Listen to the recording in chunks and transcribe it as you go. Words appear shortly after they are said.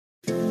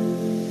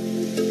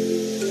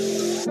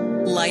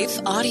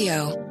Life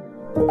Audio.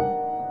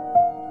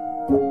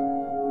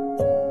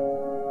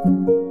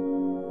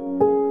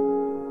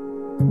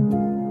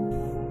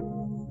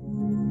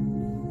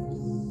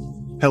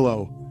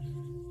 Hello.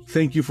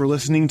 Thank you for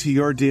listening to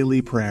Your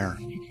Daily Prayer,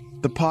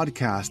 the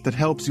podcast that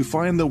helps you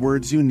find the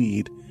words you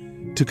need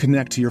to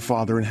connect to your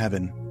Father in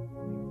heaven.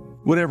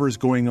 Whatever is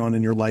going on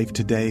in your life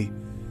today,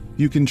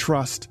 you can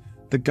trust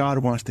that God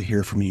wants to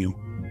hear from you.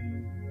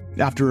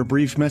 After a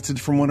brief message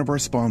from one of our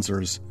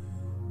sponsors,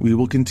 we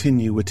will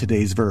continue with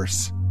today's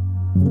verse.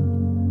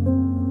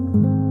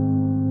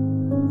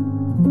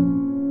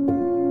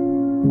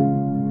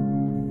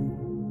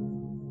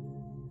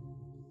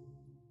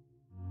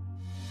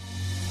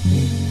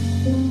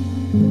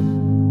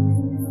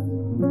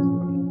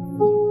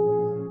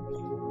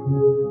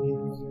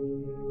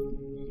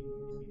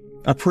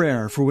 A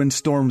Prayer for When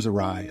Storms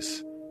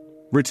Arise,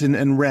 written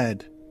and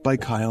read by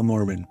Kyle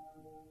Norman.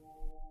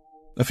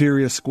 A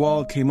furious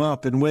squall came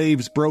up and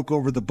waves broke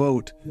over the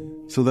boat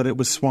so that it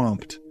was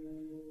swamped.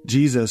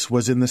 Jesus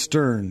was in the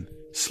stern,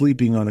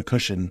 sleeping on a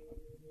cushion.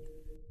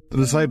 The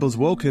disciples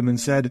woke him and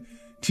said,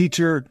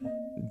 "Teacher,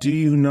 do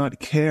you not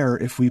care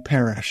if we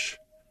perish?"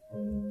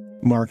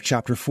 Mark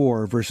chapter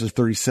 4, verses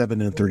 37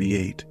 and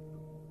 38.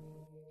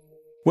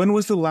 When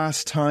was the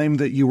last time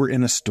that you were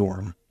in a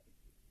storm?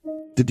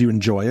 Did you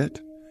enjoy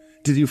it?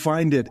 Did you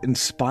find it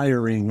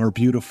inspiring or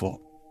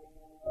beautiful?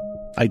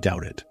 I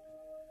doubt it.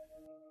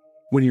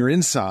 When you're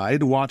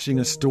inside watching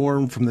a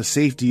storm from the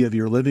safety of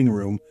your living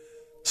room,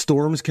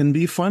 storms can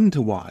be fun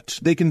to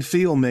watch. They can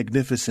feel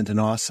magnificent and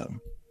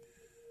awesome.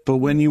 But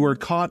when you are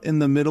caught in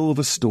the middle of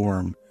a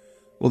storm,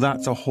 well,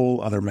 that's a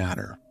whole other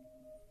matter.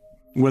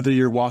 Whether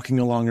you're walking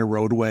along a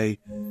roadway,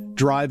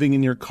 driving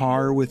in your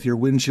car with your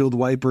windshield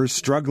wipers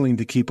struggling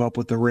to keep up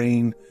with the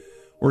rain,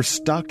 or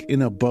stuck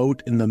in a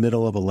boat in the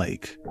middle of a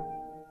lake,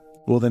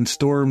 well, then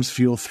storms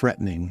feel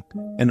threatening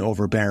and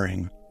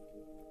overbearing.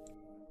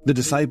 The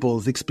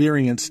disciples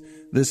experience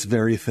this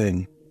very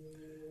thing.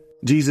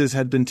 Jesus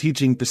had been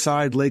teaching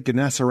beside Lake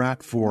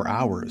Gennesaret for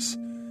hours.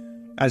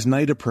 As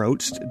night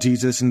approached,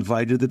 Jesus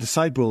invited the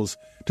disciples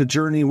to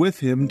journey with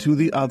him to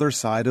the other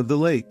side of the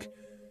lake.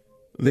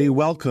 They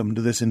welcomed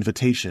this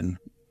invitation.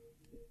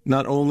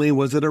 Not only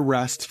was it a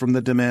rest from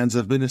the demands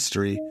of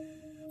ministry,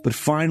 but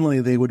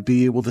finally they would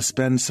be able to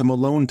spend some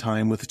alone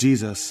time with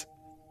Jesus.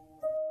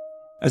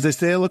 As they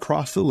sail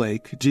across the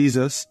lake,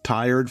 Jesus,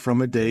 tired from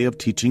a day of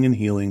teaching and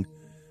healing,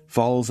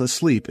 falls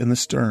asleep in the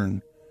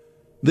stern.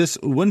 This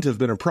wouldn't have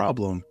been a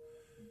problem,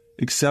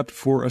 except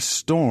for a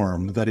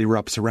storm that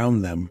erupts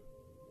around them.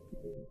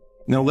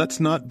 Now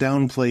let's not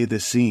downplay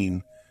this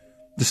scene.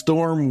 The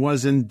storm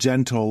wasn't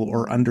gentle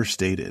or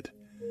understated.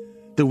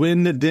 The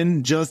wind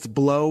didn't just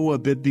blow a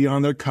bit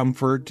beyond their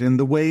comfort, and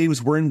the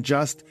waves weren't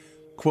just,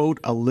 quote,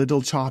 a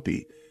little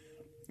choppy.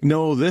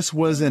 No, this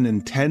was an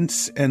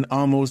intense and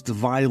almost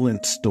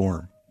violent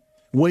storm.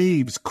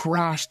 Waves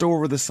crashed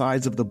over the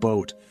sides of the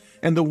boat,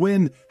 and the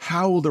wind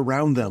howled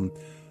around them.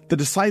 The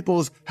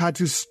disciples had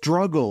to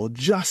struggle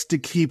just to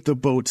keep the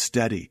boat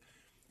steady.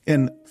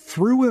 And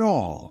through it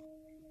all,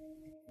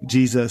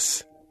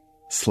 Jesus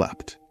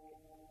slept.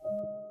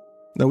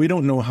 Now, we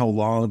don't know how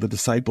long the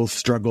disciples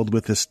struggled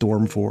with this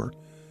storm for,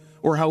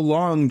 or how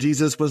long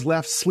Jesus was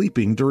left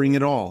sleeping during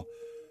it all.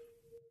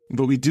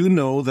 But we do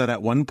know that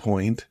at one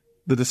point,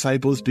 the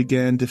disciples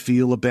began to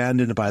feel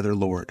abandoned by their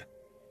Lord.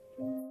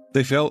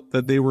 They felt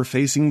that they were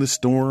facing the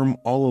storm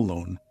all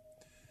alone.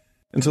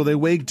 And so they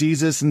wake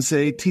Jesus and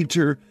say,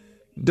 "Teacher,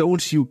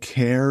 don't you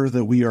care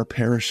that we are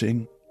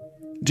perishing?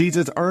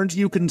 Jesus, aren't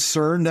you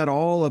concerned at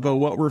all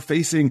about what we're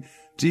facing?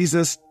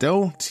 Jesus,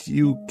 don't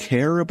you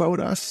care about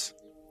us?"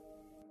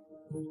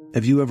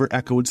 Have you ever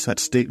echoed such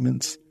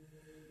statements?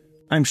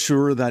 I'm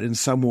sure that in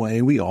some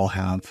way we all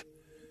have.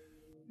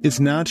 It's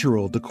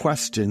natural to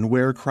question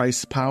where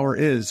Christ's power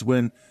is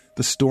when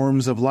the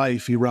storms of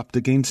life erupt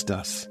against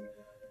us.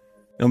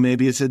 Now,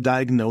 maybe it's a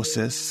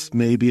diagnosis,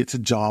 maybe it's a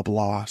job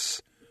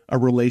loss, a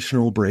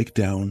relational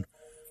breakdown,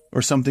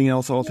 or something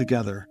else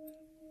altogether.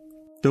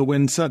 But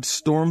when such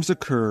storms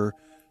occur,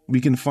 we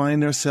can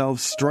find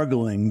ourselves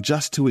struggling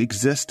just to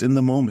exist in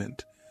the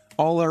moment.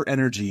 All our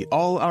energy,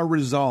 all our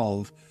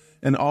resolve,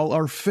 and all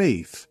our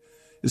faith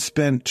is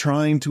spent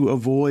trying to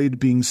avoid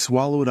being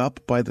swallowed up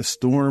by the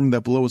storm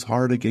that blows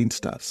hard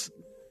against us.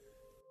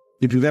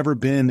 If you've ever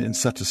been in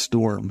such a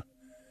storm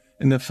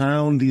and have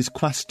found these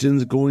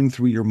questions going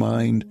through your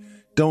mind,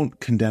 don't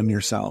condemn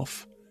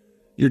yourself.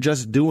 You're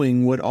just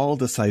doing what all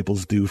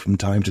disciples do from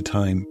time to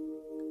time.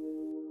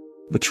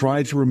 But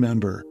try to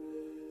remember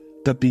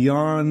that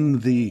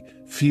beyond the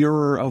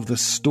furor of the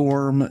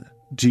storm,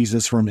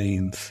 Jesus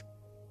remains.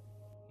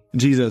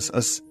 Jesus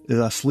is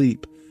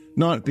asleep,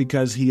 not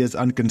because he is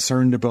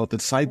unconcerned about the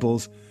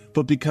disciples,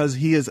 but because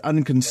he is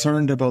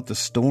unconcerned about the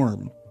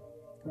storm.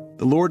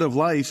 The Lord of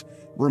life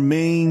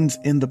remains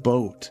in the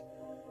boat.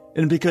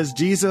 And because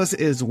Jesus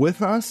is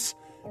with us,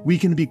 we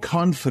can be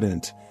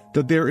confident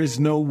that there is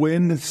no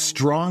wind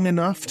strong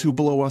enough to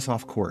blow us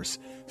off course.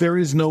 There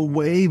is no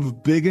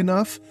wave big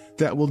enough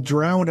that will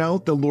drown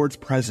out the Lord's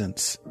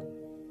presence.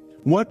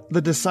 What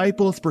the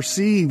disciples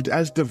perceived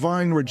as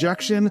divine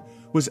rejection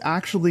was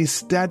actually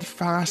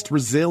steadfast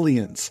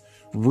resilience,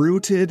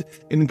 rooted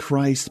in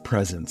Christ's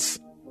presence.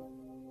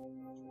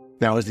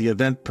 Now, as the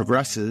event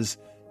progresses,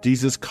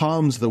 Jesus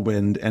calms the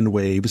wind and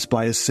waves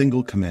by a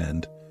single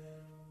command.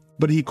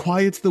 But he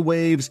quiets the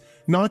waves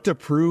not to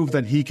prove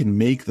that he can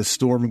make the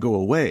storm go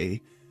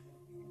away,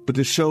 but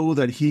to show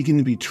that he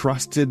can be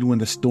trusted when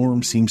the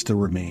storm seems to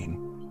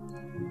remain.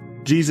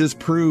 Jesus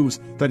proves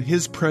that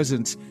his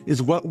presence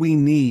is what we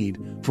need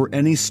for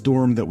any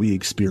storm that we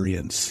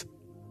experience.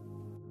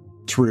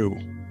 True,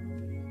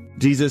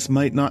 Jesus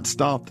might not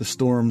stop the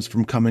storms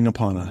from coming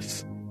upon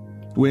us.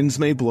 Winds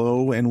may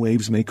blow and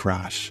waves may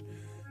crash,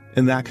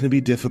 and that can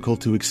be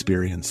difficult to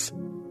experience.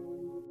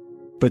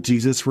 But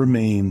Jesus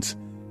remains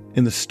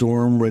in the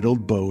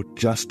storm-riddled boat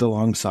just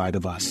alongside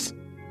of us.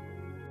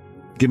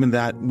 Given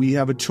that, we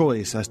have a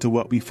choice as to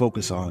what we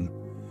focus on.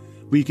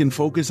 We can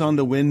focus on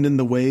the wind and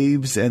the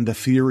waves and the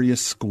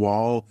furious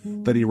squall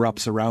that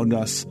erupts around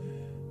us,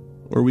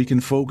 or we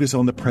can focus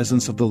on the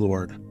presence of the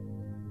Lord.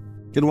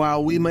 And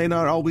while we may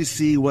not always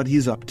see what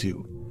he's up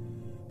to,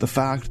 the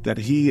fact that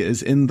he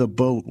is in the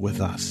boat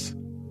with us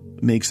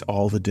makes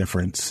all the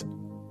difference.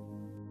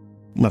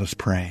 Let us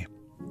pray.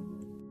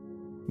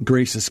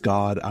 Gracious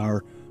God,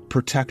 our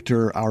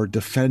protector, our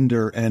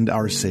defender, and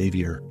our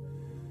Savior,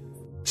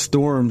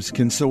 storms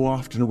can so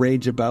often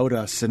rage about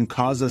us and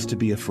cause us to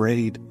be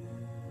afraid.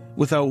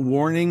 Without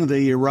warning,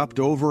 they erupt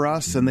over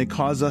us and they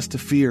cause us to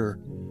fear.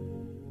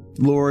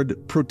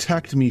 Lord,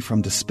 protect me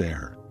from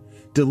despair.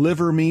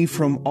 Deliver me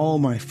from all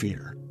my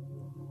fear.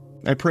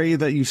 I pray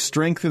that you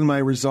strengthen my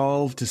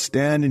resolve to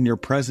stand in your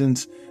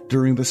presence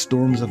during the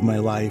storms of my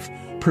life.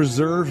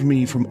 Preserve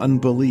me from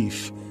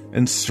unbelief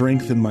and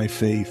strengthen my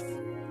faith.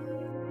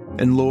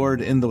 And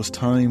Lord, in those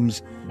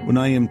times when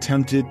I am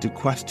tempted to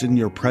question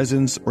your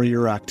presence or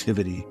your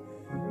activity,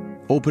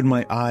 open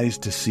my eyes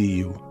to see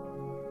you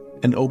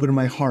and open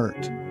my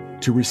heart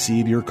to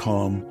receive your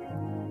calm.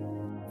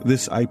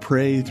 This I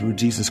pray through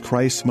Jesus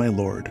Christ, my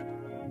Lord.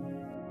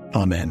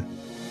 Amen.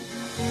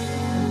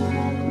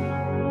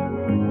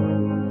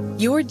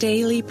 Your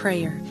Daily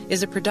Prayer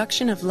is a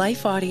production of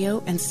Life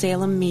Audio and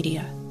Salem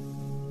Media.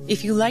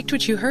 If you liked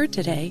what you heard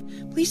today,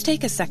 please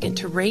take a second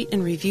to rate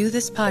and review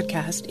this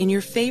podcast in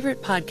your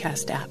favorite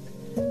podcast app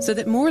so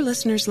that more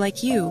listeners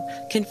like you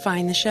can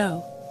find the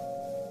show.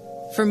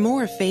 For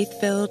more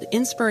faith-filled,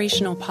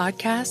 inspirational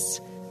podcasts,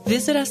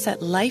 visit us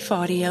at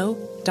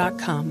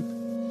lifeaudio.com.